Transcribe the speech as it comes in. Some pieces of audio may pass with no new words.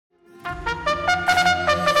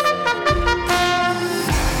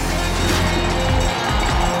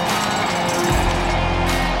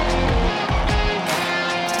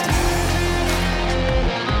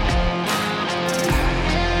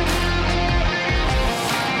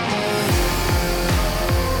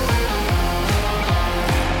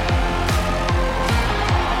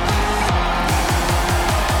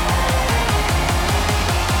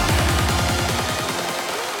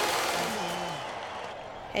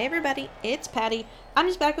Hey everybody, it's Patty. I'm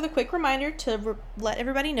just back with a quick reminder to let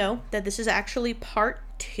everybody know that this is actually part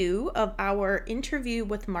two of our interview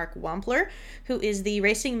with Marc Wampler, who is the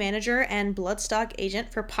racing manager and bloodstock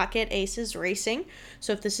agent for Pocket Aces Racing.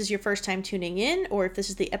 So if this is your first time tuning in, or if this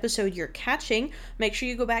is the episode you're catching, make sure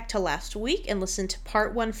you go back to last week and listen to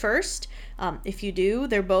part one first. If you do,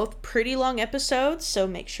 they're both pretty long episodes, so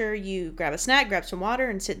make sure you grab a snack, grab some water,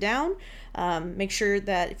 and sit down. Make sure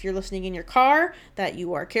that if you're listening in your car, that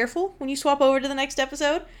you are careful when you swap over to the next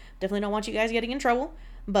episode. Definitely don't want you guys getting in trouble.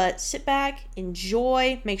 But sit back,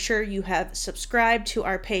 enjoy. Make sure you have subscribed to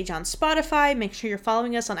our page on Spotify. Make sure you're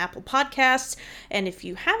following us on Apple Podcasts. And if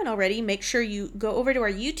you haven't already, make sure you go over to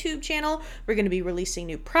our YouTube channel. We're going to be releasing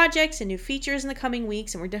new projects and new features in the coming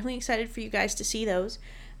weeks, and we're definitely excited for you guys to see those.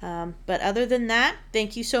 But other than that,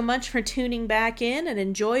 thank you so much for tuning back in, and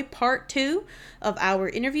enjoy part two of our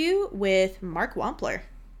interview with Marc Wampler.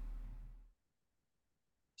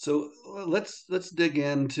 So let's dig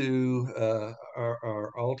into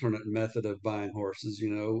our alternate method of buying horses.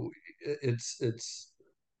 It's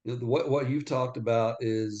what you've talked about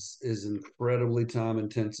is incredibly time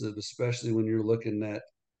intensive, especially when you're looking at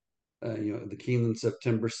the Keeneland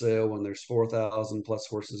September sale when there's 4,000 plus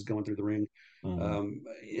horses going through the ring. Mhm.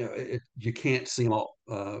 You can't see them all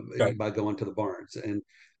Right. by going to the barns, and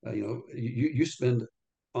you spend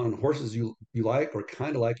on horses you like or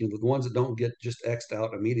kind of like, the ones that don't get just xed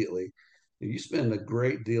out immediately. You spend a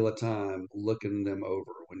great deal of time looking them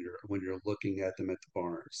over when you're looking at them at the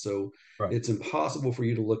barn. So Right. it's impossible for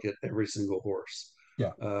you to look at every single horse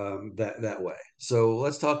Yeah. that way. So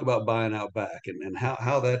let's talk about buying out back and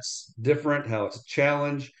how that's different, how it's a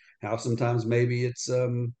challenge, how sometimes maybe it's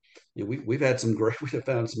we've had some great we have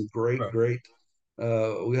found some Right. great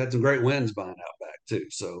we had some great wins buying out back too.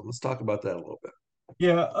 So let's talk about that a little bit.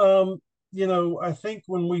 Yeah. I think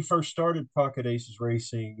when we first started Pocket Aces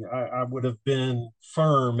Racing, I would have been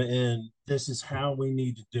firm in this is how we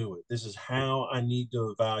need to do it. This is how I need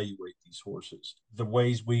to evaluate these horses, the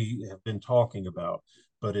ways we have been talking about,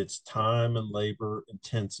 but it's time and labor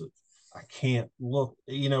intensive. I can't look,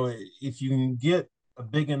 if you can get a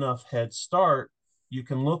big enough head start, you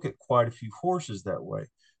can look at quite a few horses that way.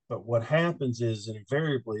 But what happens is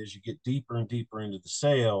invariably as you get deeper and deeper into the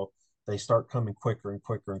sale, they start coming quicker and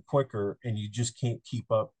quicker and quicker, and you just can't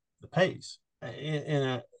keep up the pace.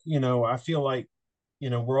 I feel like,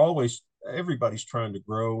 we're always, everybody's trying to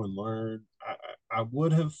grow and learn. I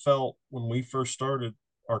would have felt when we first started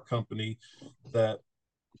our company that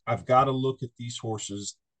I've got to look at these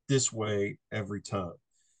horses this way every time.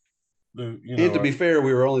 You And to know, be fair,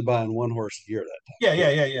 we were only buying one horse a year that yeah, time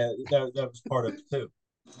yeah, yeah, yeah. That was part of it too.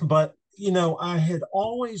 But I had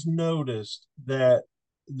always noticed that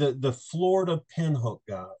the Florida pinhook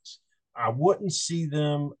guys, I wouldn't see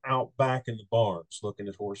them out back in the barns looking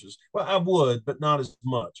at horses. Well, I would, but not as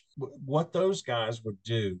much. What those guys would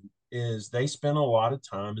do is they spend a lot of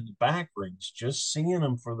time in the back rings, just seeing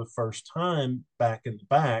them for the first time back in the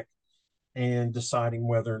back and deciding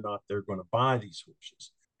whether or not they're going to buy these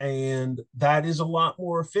horses. And that is a lot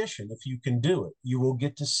more efficient if you can do it. You will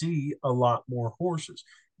get to see a lot more horses.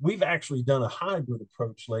 We've actually done a hybrid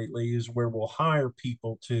approach lately, is where we'll hire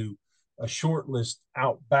people to a short list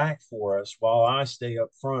out back for us while I stay up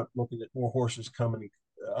front looking at more horses coming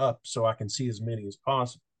up so I can see as many as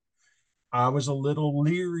possible. I was a little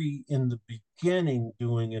leery in the beginning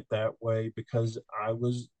doing it that way because I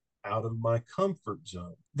was out of my comfort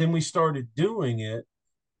zone. Then we started doing it,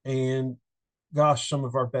 and gosh, some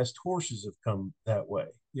of our best horses have come that way.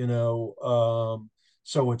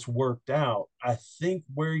 So it's worked out. I think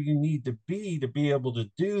where you need to be able to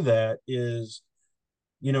do that is,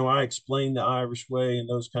 I explained the Irish way and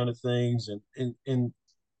those kind of things, and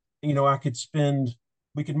I could spend,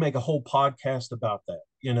 we could make a whole podcast about that.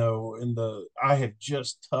 And I have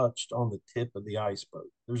just touched on the tip of the iceberg.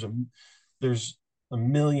 There's a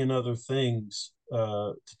million other things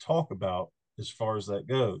to talk about as far as that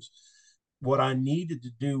goes. What I needed to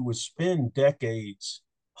do was spend decades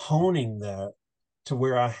honing that to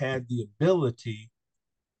where I had the ability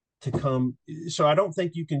to come. So I don't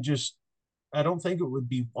think it would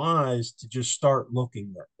be wise to just start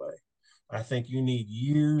looking that way. I think you need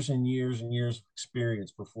years and years and years of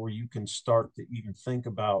experience before you can start to even think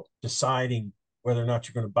about deciding whether or not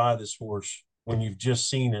you're going to buy this horse when you've just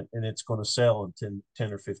seen it and it's going to sell in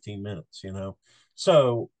 10 or 15 minutes.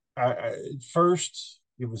 So first,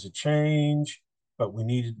 it was a change, but we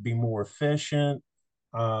needed to be more efficient.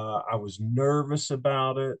 I was nervous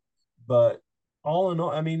about it, but all in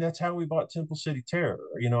all, I mean, that's how we bought Temple City Terror.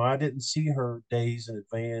 I didn't see her days in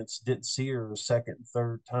advance, didn't see her a second and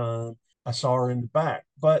third time. I saw her in the back,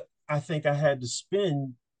 but I think I had to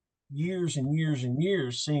spend years and years and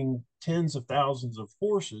years seeing tens of thousands of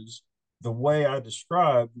horses the way I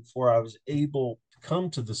described before I was able to come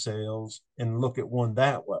to the sales and look at one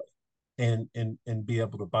that way and be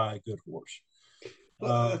able to buy a good horse.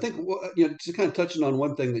 Well, I think just kind of touching on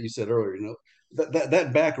one thing that you said earlier,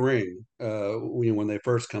 that back ring, when they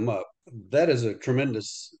first come up, that is a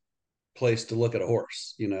tremendous place to look at a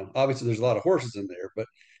horse. Obviously there's a lot of horses in there, but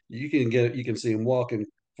you can see them walking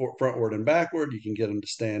frontward and backward. You can get them to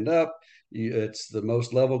stand up. It's the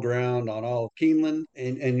most level ground on all of Keeneland,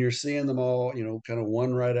 and you're seeing them all, kind of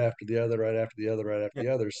one right after the other, right after the other, right after Yeah,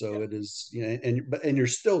 the other. So yeah, it is, and you're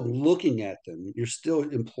still looking at them. You're still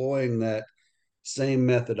employing that same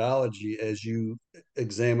methodology as you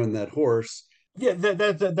examine that horse. yeah.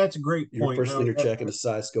 That's a great You're point. first Now, interchecking the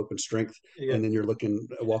size, scope, and strength, yeah, and then you're looking,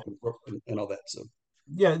 walking, and all that. So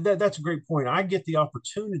yeah, that's a great point. I get the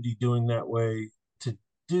opportunity doing that way to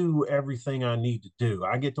do everything I need to do.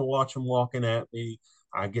 I get to watch them walking at me.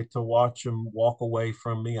 I get to watch them walk away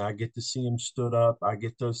from me. I get to see them stood up. I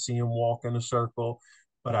get to see them walk in a circle,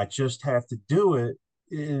 but I just have to do it.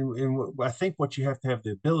 And I think what you have to have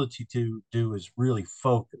the ability to do is really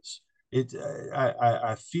focus. It.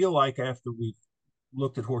 I feel like after we've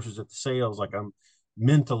looked at horses at the sales, like I'm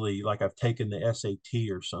mentally like I've taken the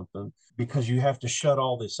SAT or something, because you have to shut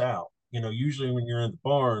all this out. Usually when you're in the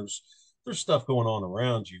barns, there's stuff going on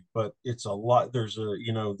around you, but it's a lot. There's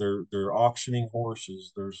they're auctioning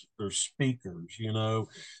horses. There's speakers.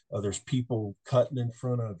 There's people cutting in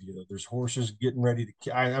front of you. There's horses getting ready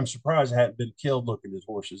to. I'm surprised I hadn't been killed looking at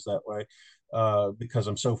horses that way, because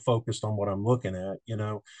I'm so focused on what I'm looking at.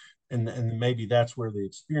 And maybe that's where the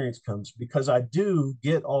experience comes, because I do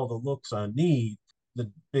get all the looks I need. The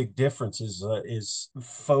big difference is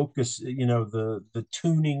focus. The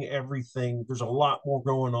tuning everything. There's a lot more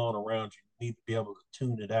going on around you. You need to be able to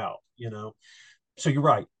tune it out. So you're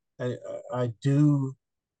right. I do.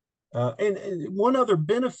 And one other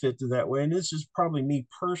benefit to that way, and this is probably me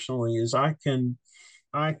personally, is I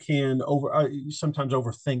sometimes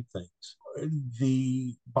overthink things.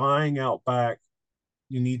 The buying out back,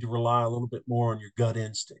 you need to rely a little bit more on your gut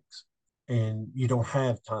instincts, and you don't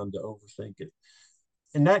have time to overthink it.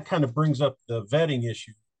 And that kind of brings up the vetting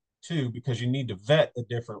issue too, because you need to vet a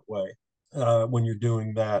different way when you're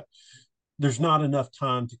doing that. There's not enough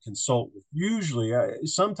time to consult with. Usually,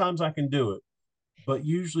 sometimes I can do it, but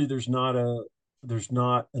usually there's not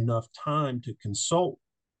enough time to consult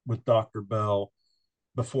with Dr. Bell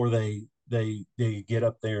before they get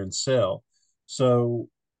up there and sell. So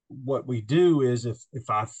what we do is, if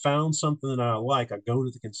I found something that I like, I go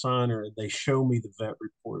to the consignor and they show me the vet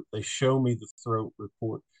report, they show me the throat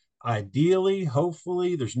report. Ideally,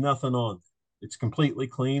 hopefully, there's nothing on it. It's completely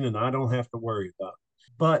clean and I don't have to worry about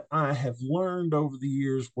it. But I have learned over the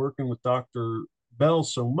years working with Dr. Bell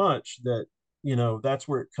so much that, that's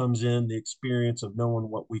where it comes in, the experience of knowing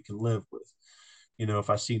what we can live with. If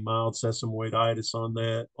I see mild sesamoiditis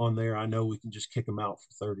on there, I know we can just kick them out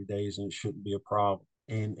for 30 days and it shouldn't be a problem.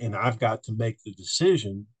 And I've got to make the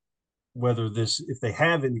decision whether if they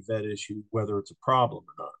have any vet issue, whether it's a problem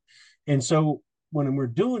or not. And so when we're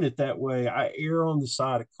doing it that way, I err on the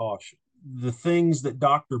side of caution. The things that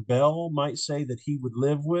Dr. Bell might say that he would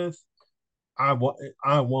live with, I won't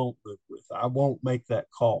live with. I won't make that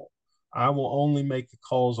call. I will only make the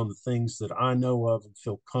calls on the things that I know of and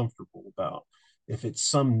feel comfortable about. If it's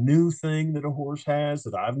some new thing that a horse has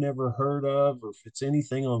that I've never heard of, or if it's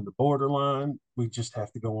anything on the borderline, we just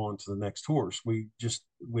have to go on to the next horse. We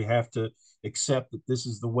have to accept that this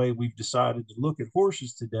is the way we've decided to look at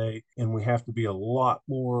horses today, and we have to be a lot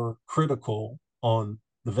more critical on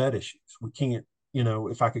the vet issues. We can't,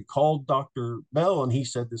 if I could call Dr. Bell and he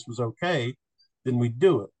said this was okay, then we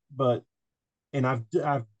do it. And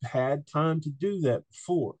I've had time to do that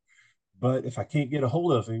before. But if I can't get a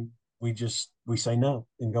hold of him, we say no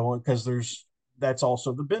and go on, because that's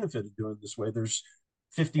also the benefit of doing it this way. There's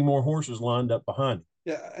 50 more horses lined up behind him.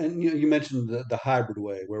 yeah, and you mentioned the hybrid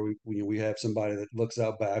way where we have somebody that looks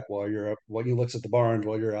out back while you're up, while you looks at the barns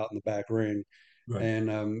while you're out in the back ring, Right.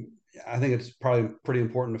 and I think it's probably pretty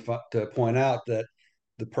important to point out that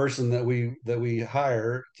the person that we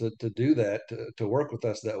hire to do that, to work with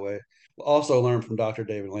us that way, will also learn from Dr.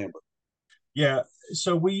 David Lambert. Yeah.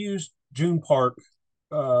 So we use June Park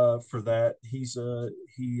for that. He's a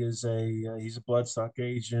bloodstock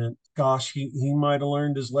agent. Gosh, he might have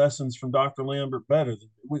learned his lessons from Dr. Lambert better than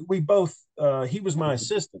we both. He was my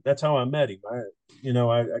assistant. That's how I met him. I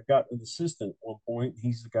got an assistant at one point.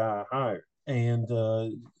 He's the guy I hired. And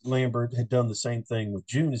Lambert had done the same thing with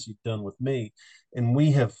June as he'd done with me. And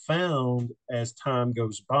we have found, as time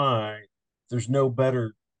goes by, there's no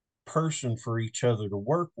better person for each other to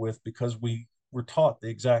work with because we were taught the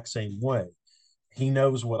exact same way. He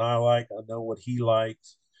knows what I like, I know what he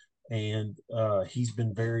likes, and he's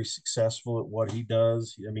been very successful at what he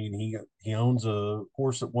does. I mean, he owns a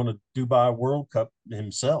horse that won a Dubai World Cup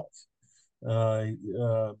himself. He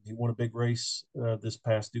won a big race this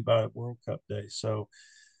past Dubai World Cup day. So,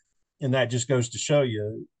 and that just goes to show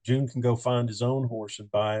you, June can go find his own horse and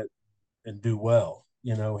buy it and do well.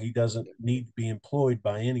 You know, he doesn't need to be employed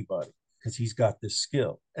by anybody because he's got this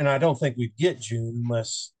skill. And I don't think we'd get June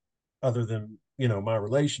unless, other than, you know, my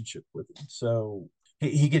relationship with him. So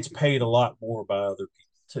he gets paid a lot more by other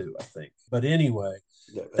people too, I think. But anyway,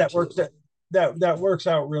 Yeah, that works absolutely. that works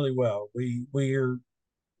out really well.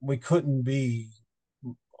 We couldn't be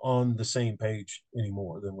on the same page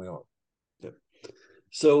anymore than we are. Yeah.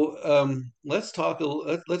 So let's talk.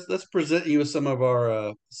 Let's present you with some of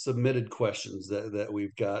our submitted questions that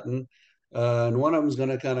we've gotten, and one of them is going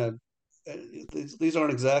to kind of these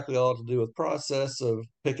aren't exactly all to do with process of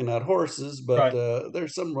picking out horses, but Right,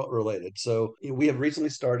 there's some related. So we have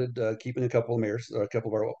recently started keeping a couple of mares, or a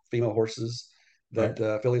couple of our female horses right.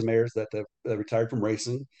 that fillies mares that have retired from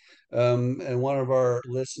racing. And one of our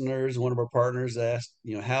listeners, one of our partners asked,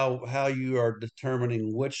 how you are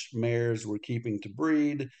determining which mares we're keeping to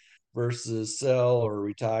breed versus sell or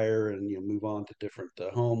retire and move on to different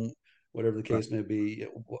home, whatever the Right. case may be.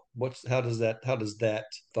 How does that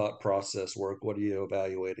thought process work? What are you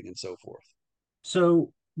evaluating and so forth?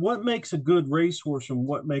 So, what makes a good racehorse and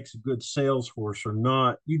what makes a good sales horse or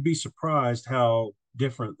not, you'd be surprised how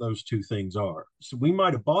different those two things are. So, we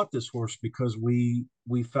might have bought this horse because we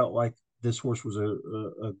felt like this horse was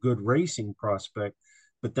a good racing prospect,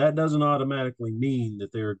 but that doesn't automatically mean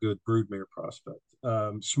that they're a good broodmare prospect.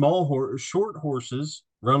 Short horses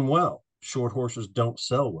run well. Short horses don't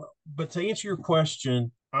sell well. But to answer your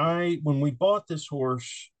question, when we bought this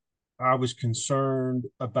horse, I was concerned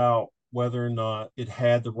about whether or not it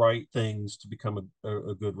had the right things to become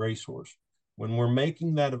a good racehorse. When we're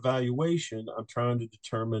making that evaluation, I'm trying to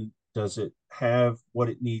determine, does it have what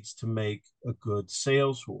it needs to make a good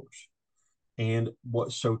sales horse? And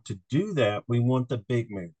so to do that, we want the big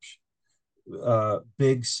mares,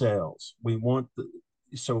 big sales.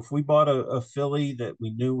 So if we bought a filly that we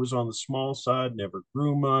knew was on the small side, never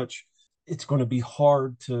grew much, it's going to be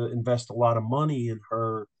hard to invest a lot of money in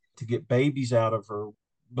her to get babies out of her.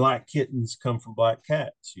 Black kittens come from black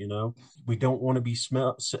cats, you know. We don't want to be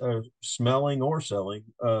smelling or selling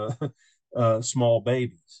small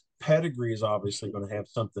babies. Pedigree is obviously going to have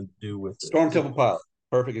something to do with it. Storm Temple Pilot,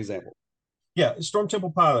 perfect example. Yeah, Storm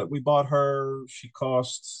Temple Pilot. We bought her. She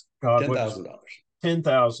costs, God, ten what is thousand dollars.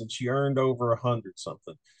 10,000. She earned over 100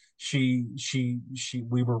 something.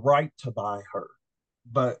 We were right to buy her,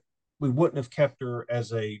 but we wouldn't have kept her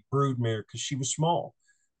as a brood mare because she was small.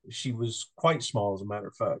 She was quite small, as a matter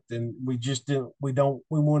of fact. And we just didn't, we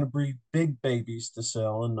want to breed big babies to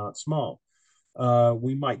sell and not small.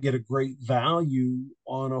 We might get a great value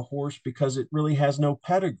on a horse because it really has no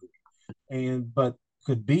pedigree, but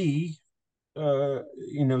could be,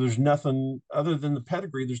 there's nothing other than the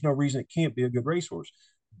pedigree. There's no reason it can't be a good racehorse,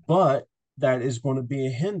 but that is going to be a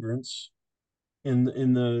hindrance in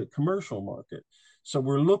the commercial market. So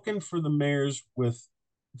we're looking for the mares with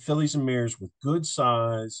fillies and mares with good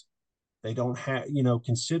size. They don't have,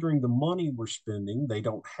 considering the money we're spending, they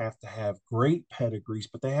don't have to have great pedigrees,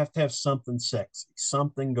 but they have to have something sexy,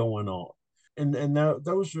 something going on. And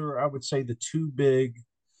those are, I would say, the two big.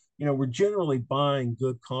 We're generally buying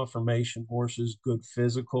good conformation horses, good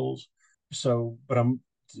physicals. So, but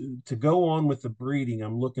to go on with the breeding,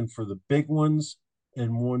 I'm looking for the big ones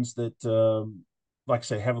and ones that, like I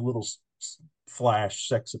say, have a little flash,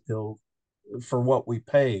 sex appeal for what we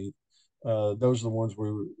paid. Those are the ones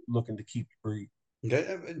we're looking to keep breed.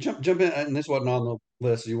 Okay, jump in, and this wasn't on the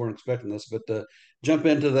list, so you weren't expecting this, but jump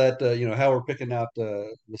into that. How we're picking out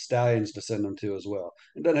the stallions to send them to as well.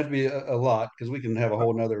 It doesn't have to be a lot because we can have a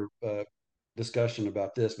whole nother discussion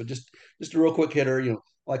about this, but just a real quick hitter.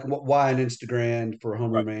 Like why an Instagram for a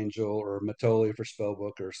Right. homeroom angel or Matoli for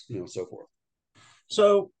spellbook or so forth.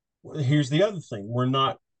 So here's the other thing: we're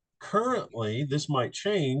not currently. This might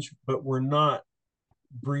change, but we're not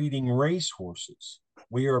breeding race horses.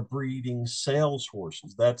 We are breeding sales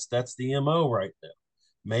horses. That's the MO right now.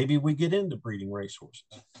 Maybe we get into breeding race horses,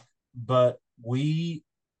 but we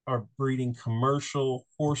are breeding commercial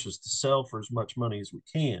horses to sell for as much money as we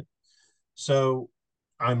can. So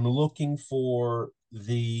I'm looking for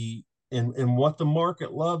and what the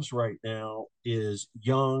market loves right now is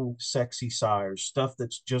young, sexy sires, stuff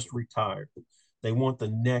that's just retired. They want the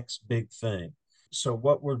next big thing. So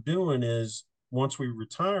what we're doing is once we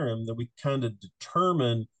retire them, then we kind of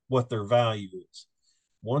determine what their value is.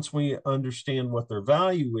 Once we understand what their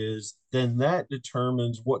value is, then that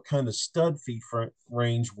determines what kind of stud fee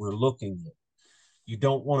range we're looking at. You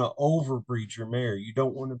don't want to overbreed your mare. You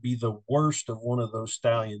don't want to be the worst of one of those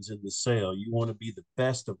stallions in the sale. You want to be the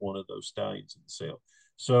best of one of those stallions in the sale.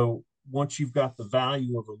 So once you've got the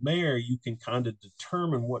value of a mare, you can kind of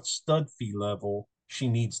determine what stud fee level she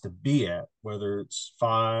needs to be at, whether it's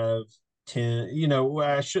 5, 10,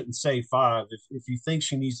 I shouldn't say 5. If you think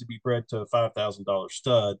she needs to be bred to a $5,000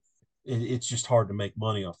 stud, it's just hard to make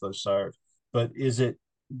money off those sires. But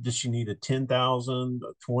does she need a 10,000,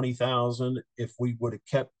 20,000? If we would have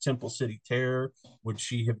kept Temple City Terror, would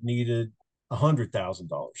she have needed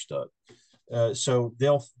 $100,000 stud? So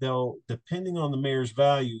they'll depending on the mare's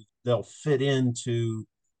value, they'll fit into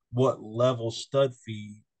what level stud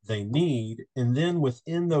fee they need, and then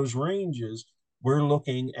within those ranges, we're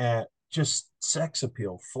looking at just sex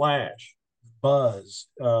appeal, flash, buzz,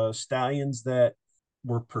 stallions that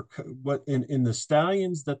what in the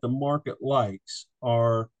stallions that the market likes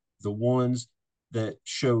are the ones that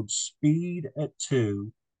showed speed at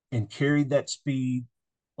 2 and carried that speed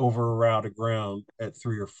over a route of ground at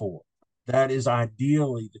 3 or 4. That is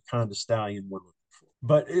ideally the kind of stallion we're looking for.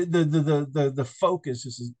 But the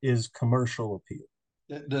focus is commercial appeal.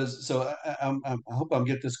 It does. So I hope I'm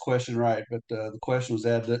get this question right, but the question was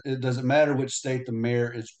that it doesn't matter which state the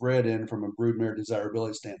mare is bred in from a broodmare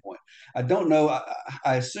desirability standpoint. I don't know.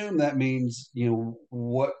 I assume that means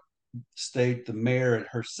what state the mare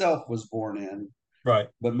herself was born in, Right.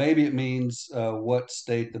 but maybe it means what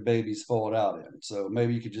state the baby's foaled out in. So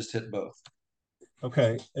maybe you could just hit both.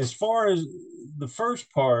 Okay. As far as the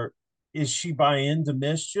first part, is she by into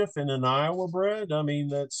mischief in an Iowa bred? I mean,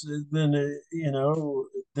 that's then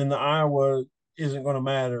then the Iowa isn't going to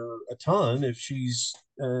matter a ton if she's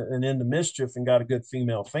an into mischief and got a good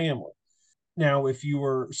female family. Now, if you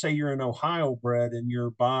were, say, you're an Ohio bred and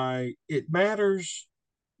it matters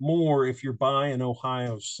more if you're by an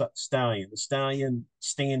Ohio stallion, the stallion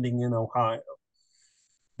standing in Ohio.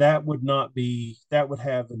 That would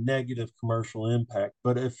have a negative commercial impact.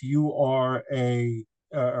 But if you are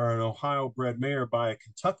or an Ohio bred mare by a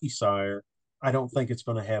Kentucky sire, I don't think it's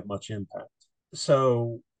going to have much impact.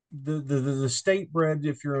 So the state bred,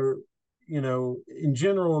 if you're in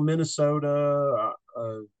general, a Minnesota,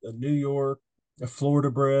 a New York, a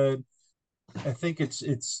Florida bred, I think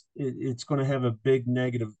it's going to have a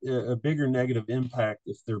bigger negative impact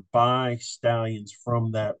if they're by stallions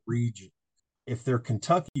from that region. If they're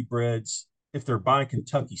Kentucky breds, if they're by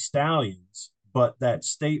Kentucky stallions, but that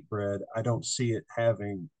state bred, I don't see it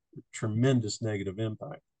having tremendous negative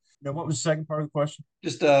impact. Now, what was the second part of the question?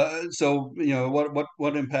 Just so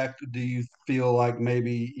what impact do you feel like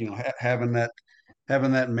maybe having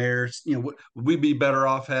that mare, would we be better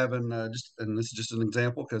off having just, and this is just an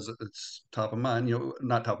example because it's top of mind,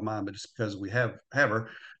 not top of mind, but just because we have her,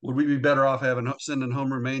 would we be better off sending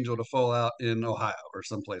Homer Angel to fall out in Ohio or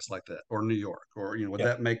someplace like that, or New York, or would Yeah,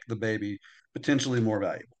 that make the baby potentially more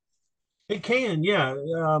valuable? it can, yeah.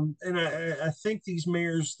 And I think these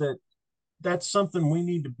mares that's something we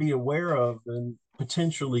need to be aware of and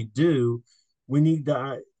potentially do. We need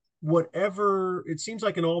to, whatever it seems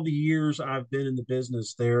like in all the years I've been in the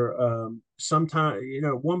business there, sometime,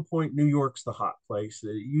 at one point, New York's the hot place.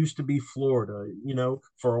 It used to be Florida,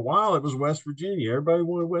 for a while it was West Virginia. Everybody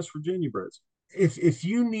wanted West Virginia breds. If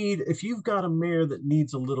you've got a mare that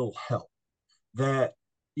needs a little help, that,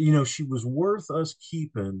 she was worth us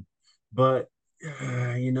keeping, but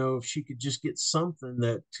if she could just get something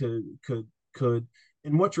that could,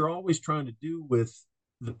 and what you're always trying to do with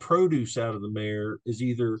the produce out of the mare is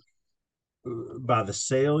either by the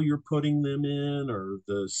sale you're putting them in or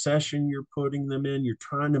the session you're putting them in, you're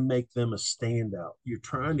trying to make them a standout. You're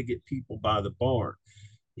trying to get people by the barn.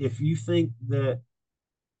 If you think that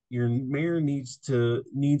your mare needs a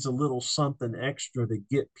little something extra to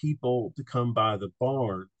get people to come by the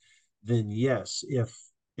barn, then yes, if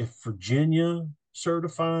Virginia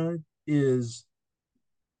certified is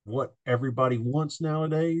what everybody wants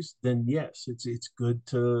nowadays, then yes,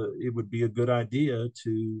 it would be a good idea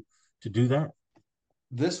to do that.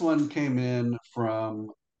 This one came in from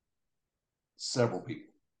several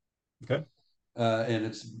people, Okay. and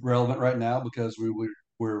it's relevant right now because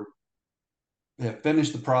we're have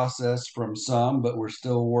finished the process from some, but we're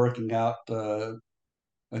still working out a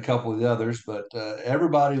couple of the others. But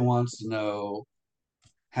everybody wants to know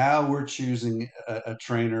how we're choosing a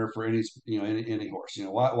trainer for any horse.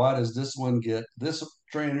 Why does this one get this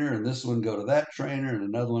trainer and this one go to that trainer and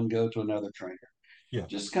another one go to another trainer? Yeah.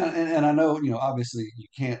 Just kind of, and I know obviously you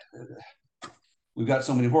can't. we've got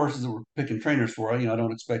so many horses that we're picking trainers for. I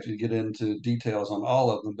don't expect you to get into details on all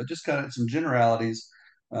of them, but just kind of some generalities.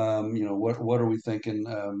 What are we thinking?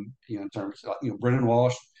 In terms of, Brendan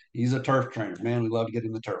Walsh, he's a turf trainer. Man, we love to get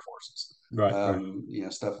him the turf horses. Right,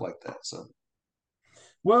 right. Stuff like that. So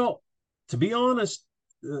Well, to be honest,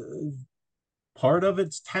 uh, part of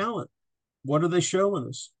it's talent. What are they showing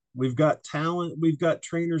us? We've got talent. We've got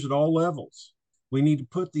trainers at all levels. We need to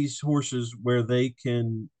put these horses where they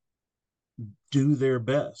can do their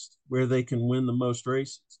best, where they can win the most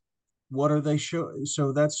races. What are they showing?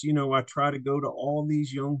 So that's, I try to go to all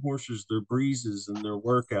these young horses, their breezes and their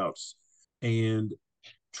workouts, and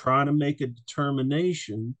try to make a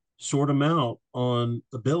determination, sort them out on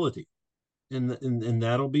ability. And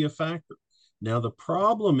that'll be a factor. Now, the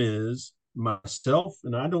problem is myself,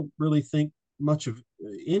 and I don't really think much of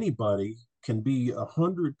anybody can be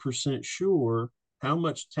 100% sure how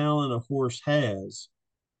much talent a horse has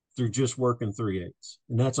through just working 3/8.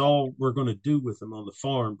 And that's all we're going to do with them on the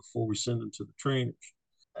farm before we send them to the trainers.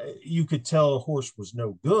 You could tell a horse was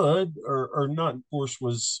no good, or not, horse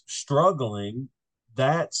was struggling.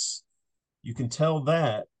 That's, you can tell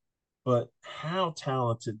that, but how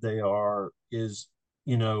talented they are is,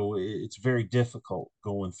 it's very difficult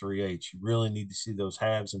going 3/8. You really need to see those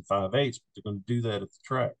halves and 5/8, but they're going to do that at the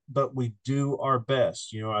track. But we do our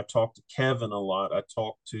best. I talk to Kevin a lot.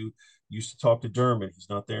 Used to talk to Dermot, he's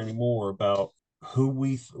not there anymore, about who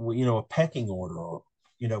a pecking order on,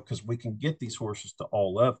 because we can get these horses to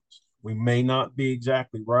all levels. We may not be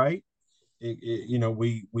exactly right.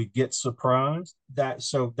 We get surprised. That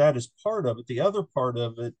is part of it. The other part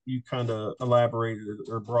of it you kind of elaborated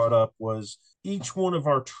or brought up was each one of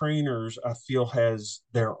our trainers, I feel, has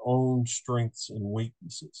their own strengths and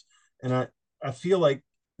weaknesses. And I feel like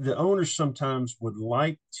the owners sometimes would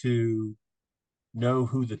like to know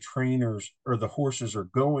who the trainers or the horses are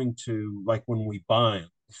going to, like when we buy them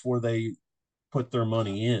before they put their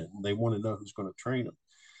money in. They want to know who's going to train them.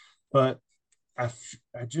 But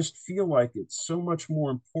I just feel like it's so much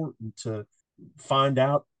more important to find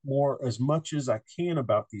out more, as much as I can,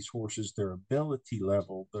 about these horses, their ability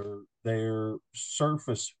level, their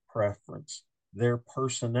surface preference, their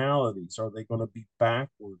personalities. Are they going to be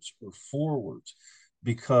backwards or forwards?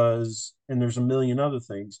 Because, and there's a million other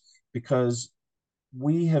things, because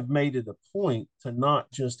we have made it a point to not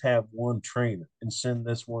just have one trainer and send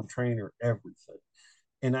this one trainer everything.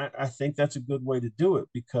 And I think that's a good way to do it,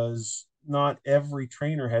 because not every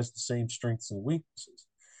trainer has the same strengths and weaknesses.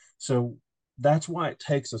 So that's why it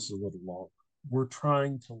takes us a little longer. We're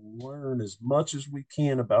trying to learn as much as we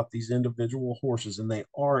can about these individual horses, and they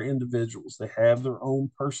are individuals. They have their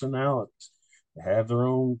own personalities, they have their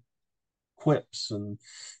own quips and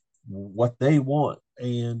what they want.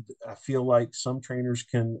 And I feel like some trainers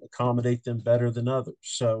can accommodate them better than others.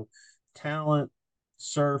 So, talent,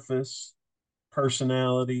 surface,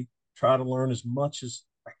 personality, try to learn as much as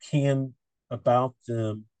I can about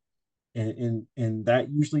them. And that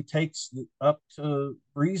usually takes up to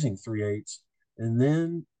breezing 3/8. And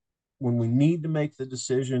then when we need to make the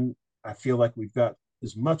decision, I feel like we've got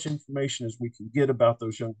as much information as we can get about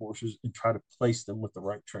those young horses and try to place them with the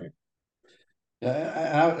right trainer.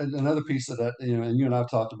 yeah, another piece of that, and you and I've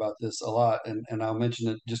talked about this a lot, and I'll mention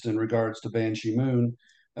it just in regards to Banshee Moon.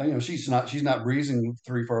 She's not breezing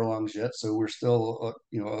 3 furlongs yet, so we're still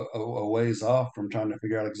a ways off from trying to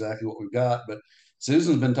figure out exactly what we've got. But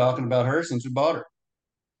Susan's been talking about her since we bought her.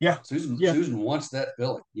 Yeah, Susan yeah, Susan wants that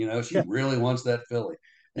filly. She yeah, really wants that filly,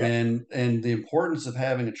 yeah, and the importance of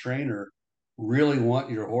having a trainer really want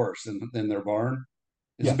your horse in their barn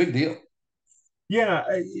is a yeah. big deal. Yeah,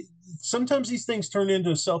 sometimes these things turn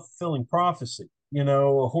into a self-fulfilling prophecy.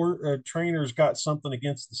 A trainer's got something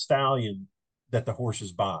against the stallion that the horse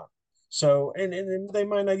is buying. So, and they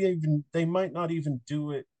might not even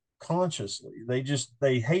do it consciously.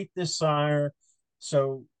 They hate this sire.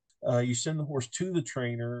 So, you send the horse to the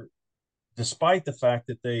trainer, despite the fact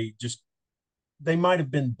that they might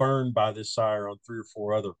have been burned by this sire on 3 or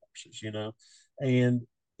 4 other horses, and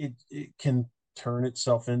it can turn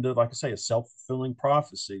itself into, like I say, a self-fulfilling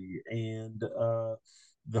prophecy. And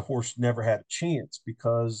the horse never had a chance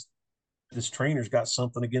because this trainer's got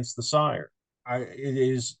something against the sire.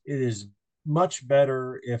 It is much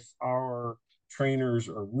better if our trainers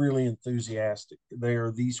are really enthusiastic. They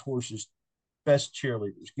are these horses' best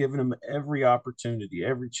cheerleaders, giving them every opportunity,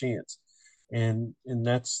 every chance. And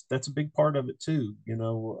that's a big part of it too.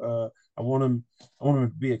 I want them to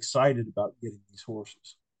be excited about getting these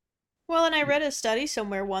horses. Well, and I read a study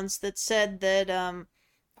somewhere once that said that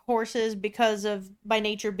horses, because of by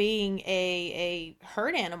nature being a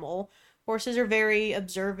herd animal, horses are very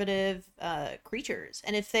observative creatures,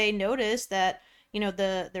 and if they notice that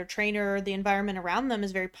their trainer, the environment around them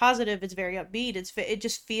is very positive, it's very upbeat, it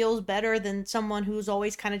just feels better than someone who's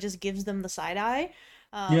always kind of just gives them the side eye.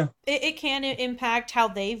 Yeah. It can impact how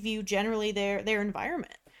they view generally their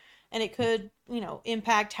environment, and it could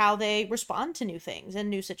impact how they respond to new things and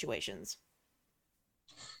new situations.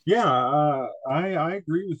 Yeah, I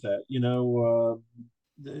agree with that.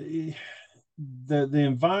 The the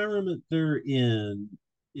environment they're in,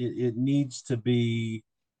 it needs to be,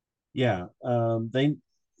 yeah.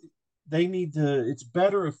 They need to. It's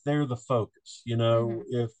better if they're the focus.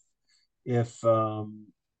 Mm-hmm. If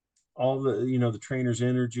all the trainer's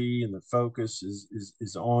energy and the focus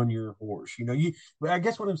is on your horse. I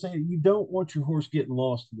guess what I'm saying, you don't want your horse getting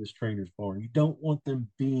lost in this trainer's barn. You don't want them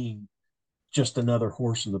being just another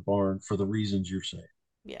horse in the barn for the reasons you're saying.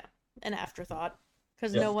 Yeah, an afterthought,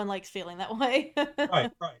 because Yeah. no one likes feeling that way.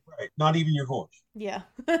 Right. Not even your horse. Yeah.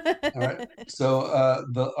 All right. So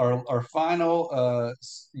the our final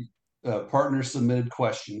partner submitted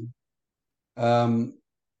question, and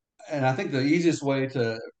I think the easiest way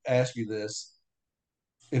to ask you this,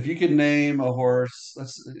 if you could name a horse,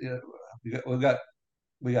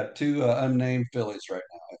 we got two unnamed fillies right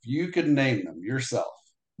now. If you could name them yourself,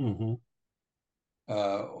 Mm-hmm.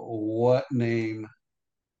 what name?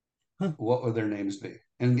 What would their names be?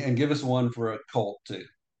 And give us one for a colt too.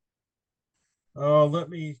 Let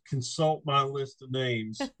me consult my list of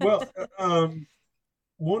names. Well,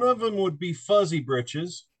 one of them would be Fuzzy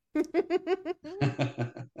Britches.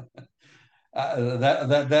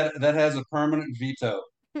 That has a permanent veto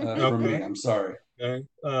from me. Okay. I'm sorry. Okay.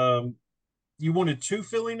 You wanted two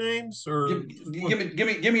filly names or just one?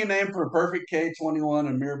 Give me a name for a Perfect K21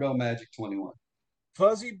 and Mirabelle Magic 21.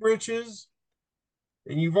 Fuzzy Britches,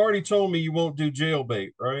 and you've already told me you won't do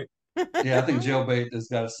jailbait, right? Yeah, I think jailbait has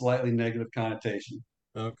got a slightly negative connotation.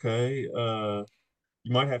 Okay.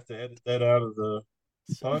 You might have to edit that out of the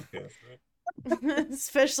podcast, right?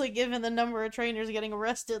 Especially given the number of trainers getting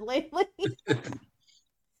arrested lately.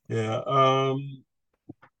 Yeah.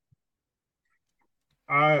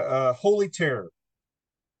 I Holy Terror.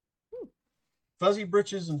 Fuzzy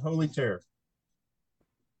Britches and Holy Terror.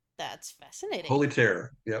 That's fascinating. Holy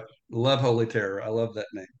Terror. Yep. Love Holy Terror. I love that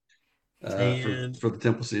name And for the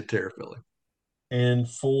Temple City Terror filly. and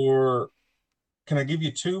for can I give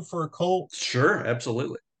you two for a colt? Sure,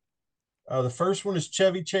 absolutely. The first one is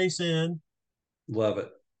Chevy Chase Inn. Love it.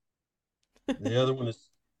 The other one is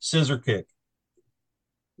Scissor Kick.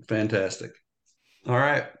 Fantastic. All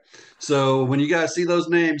right. So when you guys see those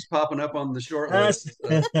names popping up on the short list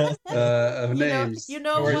of names, you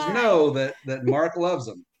know just why. know that Mark loves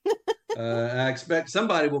them. I expect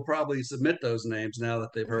somebody will probably submit those names now that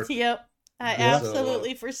they've heard. Yep. I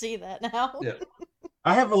absolutely foresee that now. Yeah.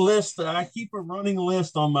 I have a list. I keep a running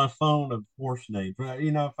list on my phone of horse names.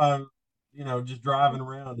 If I'm, just driving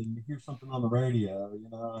around and you hear something on the radio,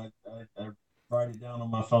 I write it down on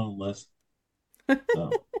my phone list. So,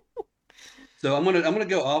 So I'm gonna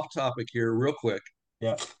go off topic here real quick.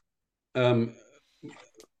 yeah. Um,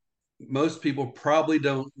 most people probably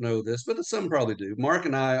don't know this, but some probably do. Mark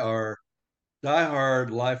and I are diehard,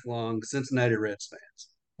 lifelong Cincinnati Reds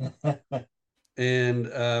fans,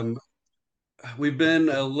 and we've been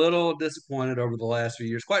a little disappointed over the last few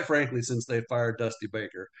years, quite frankly, since they fired Dusty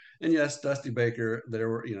Baker. And yes, Dusty Baker,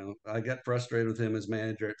 I got frustrated with him as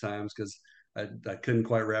manager at times because I couldn't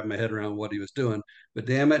quite wrap my head around what he was doing. But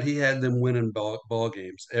damn it, he had them winning ball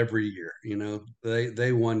games every year.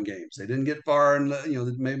 They won games. They didn't get far, and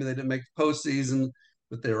maybe they didn't make the postseason,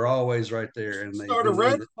 but they were always right there. And they've Start a been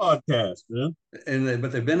Red podcast, man.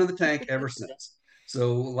 but they've been in the tank ever since.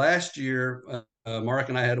 So last year, Mark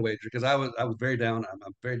and I had a wager because I was very down.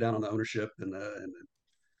 I'm very down on the ownership and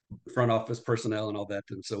front office personnel and all that.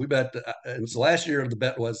 And so we bet. And so last year the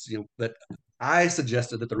bet was that I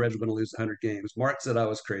suggested that the Reds were going to lose 100 games. Mark said I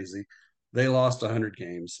was crazy. They lost 100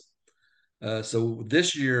 games. So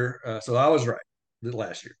this year, so I was right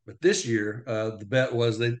last year, but this year the bet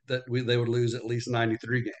was they would lose at least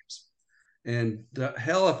 93 games. And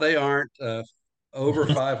hell, if they aren't over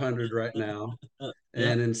 500 right now, Yeah.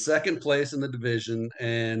 and in second place in the division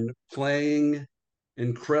and playing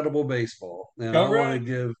incredible baseball. And I All want to right.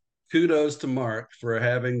 give kudos to Mark for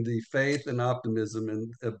having the faith and optimism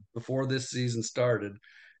and before this season started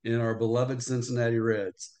in our beloved Cincinnati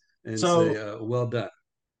Reds and say, So, well done.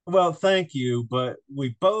 well, thank you. But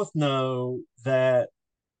we both know that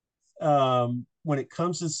when it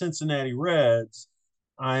comes to Cincinnati Reds,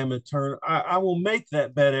 I will make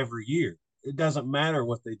that bet every year. It doesn't matter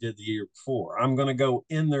what they did the year before. I'm going to go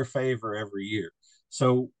in their favor every year.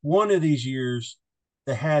 So one of these years,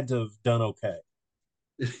 they had to have done okay.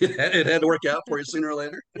 it had to work out for you sooner or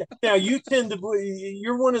later. Now you tend to be,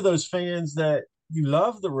 you're one of those fans that you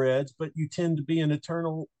love the Reds, but you tend to be an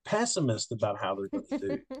eternal pessimist about how they're going to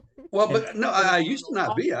do. Well, And but no, I'm an I used to eternal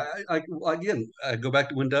not be. optimist. Again, I go back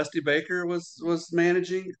to when Dusty Baker was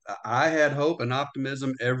managing. I had hope and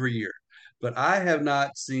optimism every year, but I have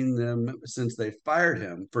not seen them since they fired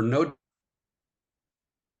him for no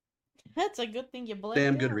That's a good thing you blamed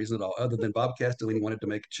damn good him. reason at all, other than Bob Castellini wanted to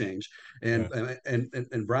make a change, Yeah.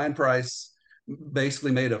 and Brian Price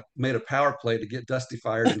basically made a power play to get Dusty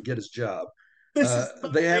fired and get his job. This is my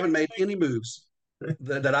They haven't made favorite any moves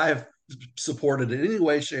that I have supported in any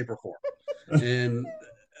way, shape, or form, thing.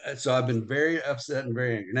 and so I've been very upset and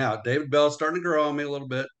very angry. Now David Bell's starting to grow on me a little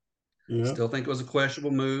bit. Yeah. Still think it was a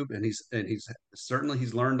questionable move, and he's certainly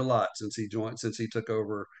he's learned a lot since he took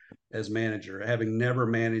over as manager, having never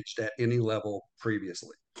managed at any level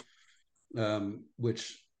previously.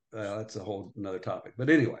 Which that's a whole another topic. But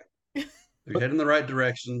anyway, they're heading in the right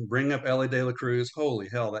direction. Bring up Ellie De La Cruz. Holy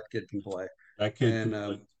hell, that kid can play. That kid can And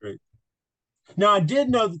play great. Now I did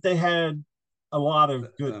know that they had a lot of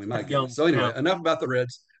good my goodness. young So anyway, talent. enough about the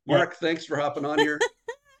Reds. Yeah. Mark, thanks for hopping on here.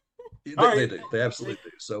 All They right. do. They absolutely do.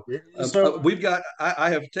 So So we've got.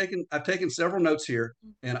 I've taken several notes here,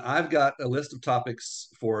 and I've got a list of topics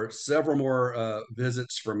for several more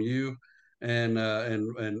visits from you, and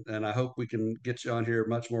I hope we can get you on here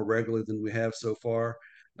much more regularly than we have so far.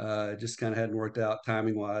 It just kind of hadn't worked out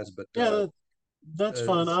timing wise, but yeah, that's uh,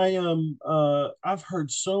 fun. I've heard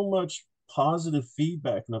so much positive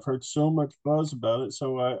feedback and I've heard so much buzz about it.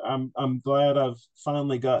 So I'm glad I've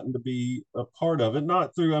finally gotten to be a part of it.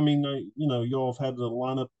 Not through, I mean, you all have had to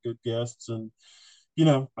line up good guests and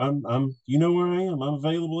I'm you know where I am. I'm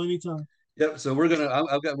available anytime. Yep. So we're gonna.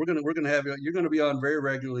 I've got. We're gonna have you. You're gonna be on very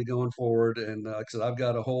regularly going forward. And like I said, I've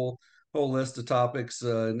got a whole list of topics,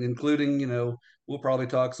 including we'll probably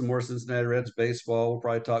talk some more Cincinnati Reds baseball. We'll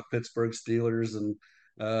probably talk Pittsburgh Steelers and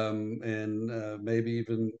maybe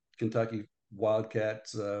even Kentucky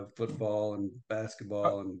Wildcats football and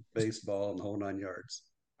basketball and baseball and the whole nine yards.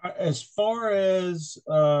 As far as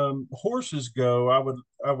horses go,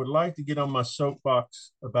 I would like to get on my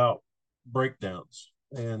soapbox about breakdowns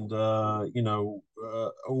and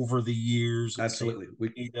over the years at Santa Absolutely. We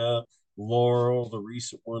Anita, Laurel, the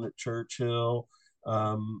recent one at Churchill.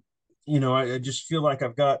 Um, I just feel like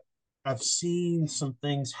I've seen some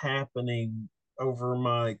things happening over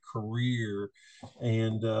my career,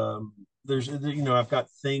 and I've got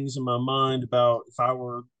things in my mind about if I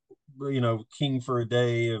were king for a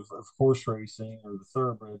day of horse racing or the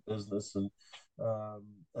thoroughbred business, and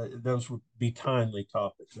those would be timely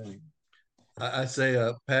topics anyway. I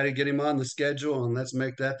say, Patty, get him on the schedule and let's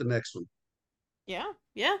make that the next one. Yeah,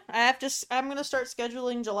 yeah. I have to. I'm gonna start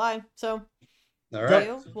scheduling July, so All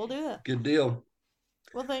right. we'll do that. Good deal.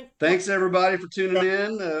 Well, Thanks everybody for tuning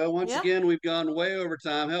in. Once Yeah. again, we've gone way over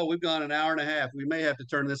time. Hell, we've gone an hour and a half. We may have to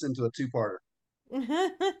turn this into a two-parter.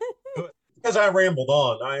 Because I rambled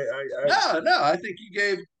on. No. I think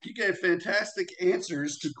you gave fantastic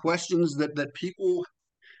answers to questions that people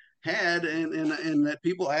had and that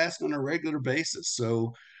people ask on a regular basis.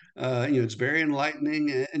 So, it's very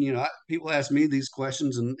enlightening. And people ask me these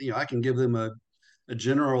questions, and I can give them a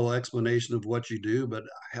general explanation of what you do, but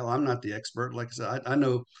hell, I'm not the expert. Like I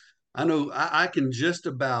said, I can just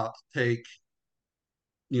about take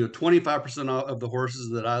 25% of the horses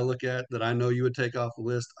that I look at that I know you would take off the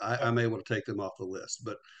list. I'm able to take them off the list,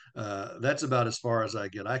 but that's about as far as I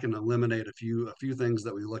get. I can eliminate a few things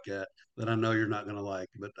that we look at that I know you're not going to like,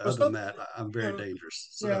 but other than that, I'm very dangerous.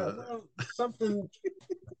 So, something.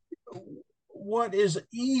 What is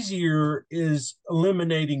easier is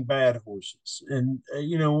eliminating bad horses, and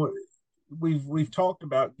we've talked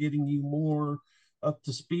about getting you more up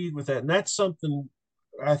to speed with that, and that's something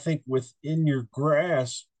I think within your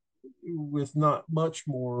grasp with not much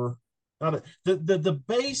more. Not the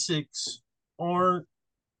basics aren't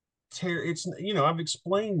it's I've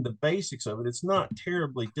explained the basics of it. It's not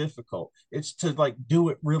terribly difficult. It's to like do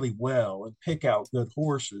it really well and pick out good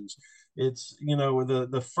horses. It's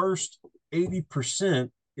the first 80%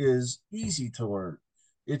 is easy to learn.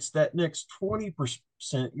 It's that next 20%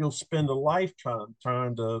 you'll spend a lifetime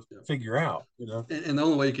trying to figure out. And the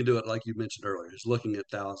only way you can do it, like you mentioned earlier, is looking at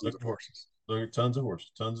thousands of horses. There are tons of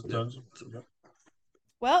horses, tons of horses. Yep.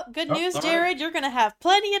 Well, good news, Jared. Right. You're going to have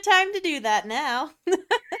plenty of time to do that now.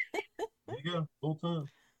 There you go, full time.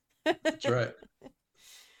 That's right.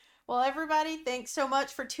 Well, everybody, thanks so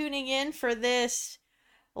much for tuning in for this.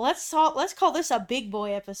 Let's call this a big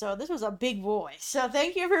boy episode. This was a big boy. So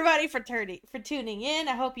thank you everybody for tuning in.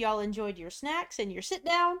 I hope you all enjoyed your snacks and your sit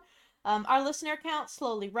down. Our listener count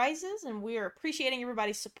slowly rises, and we are appreciating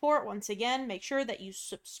everybody's support. Once again, make sure that you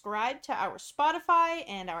subscribe to our Spotify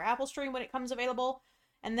and our Apple stream when it comes available.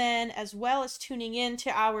 And then, as well as tuning in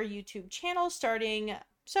to our YouTube channel starting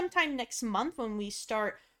sometime next month when we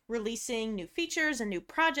start releasing new features and new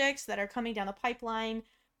projects that are coming down the pipeline.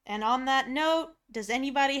 And on that note, does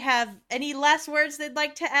anybody have any last words they'd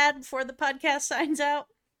like to add before the podcast signs out?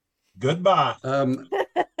 Goodbye.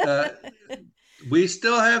 We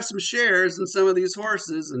still have some shares in some of these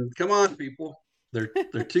horses, and come on, people, they're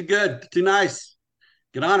too good, too nice.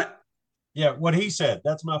 Get on it. Yeah, what he said.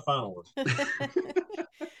 That's my final word.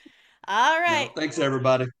 All right. No, thanks,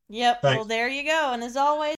 everybody. Yep. Thanks. Well, there you go. And as always,